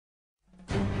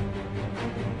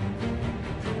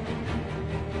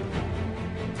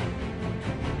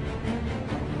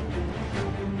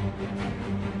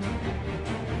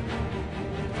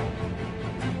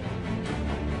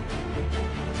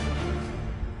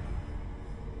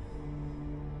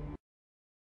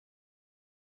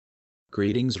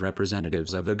Greetings,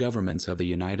 representatives of the governments of the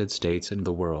United States and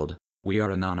the world. We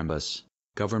are anonymous.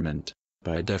 Government,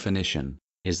 by definition,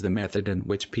 is the method in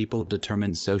which people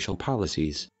determine social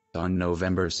policies. On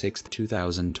November 6,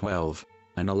 2012,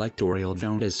 an electoral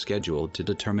vote is scheduled to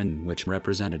determine which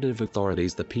representative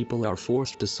authorities the people are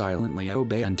forced to silently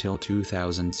obey until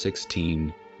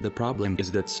 2016. The problem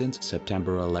is that since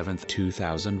September 11,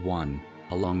 2001,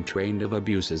 a long train of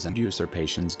abuses and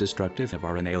usurpations destructive of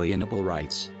our inalienable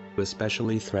rights,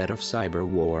 especially threat of cyber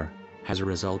war, has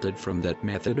resulted from that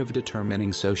method of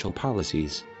determining social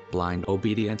policies. Blind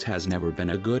obedience has never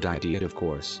been a good idea, of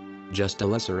course, just a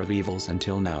lesser of evils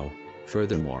until now.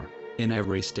 Furthermore, in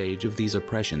every stage of these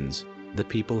oppressions, the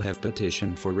people have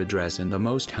petitioned for redress in the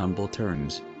most humble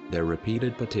terms. Their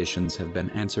repeated petitions have been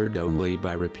answered only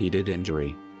by repeated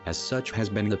injury. As such has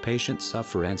been the patient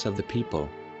sufferance of the people,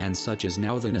 and such is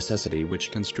now the necessity which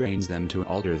constrains them to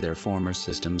alter their former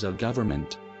systems of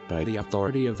government. By the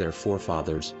authority of their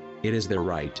forefathers, it is their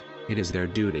right, it is their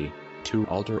duty, to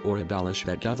alter or abolish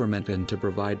that government and to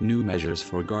provide new measures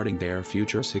for guarding their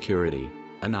future security.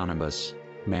 Anonymous,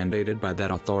 mandated by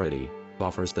that authority,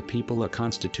 offers the people a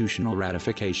constitutional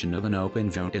ratification of an open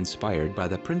vote inspired by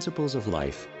the principles of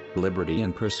life, liberty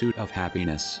and pursuit of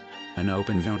happiness. An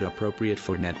open vote appropriate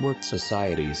for networked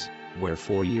societies, where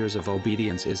 4 years of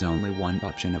obedience is only one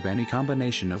option of any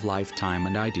combination of lifetime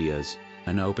and ideas.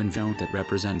 An open vote that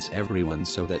represents everyone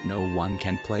so that no one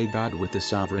can play God with the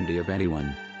sovereignty of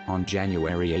anyone. On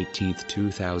January 18,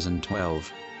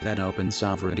 2012, that open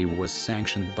sovereignty was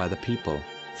sanctioned by the people.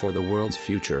 For the world's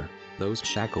future, those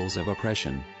shackles of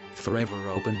oppression, forever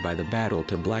opened by the battle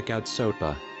to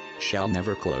Blackout-OpenVote, shall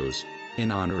never close.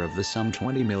 In honor of the some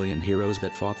 20 million heroes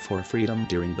that fought for freedom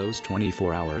during those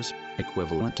 24 hours,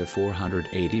 equivalent to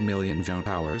 480 million vote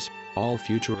hours, all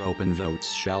future open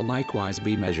votes shall likewise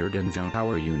be measured in vote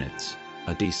hour units.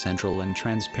 A decentral and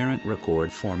transparent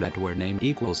record format where name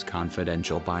equals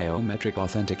confidential biometric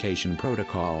authentication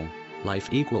protocol, life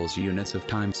equals units of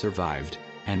time survived,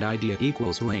 and idea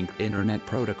equals linked internet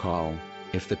protocol.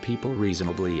 If the people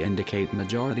reasonably indicate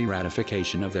majority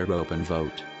ratification of their open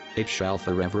vote, it shall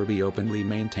forever be openly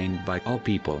maintained by all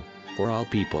people, for all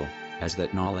people, as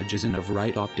that knowledge is and of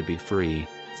right ought to be free.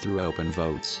 Through open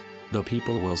votes, the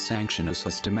people will sanction a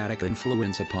systematic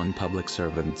influence upon public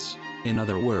servants. In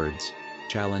other words,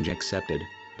 challenge accepted,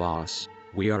 boss.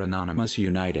 We are anonymous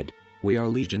united. We are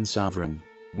legion sovereign.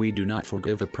 We do not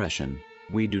forgive oppression.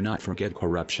 We do not forget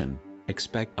corruption.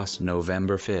 Expect us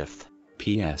November 5th.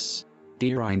 P.S.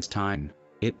 Dear Einstein,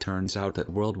 it turns out that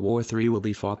World War III will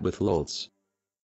be fought with Lulz.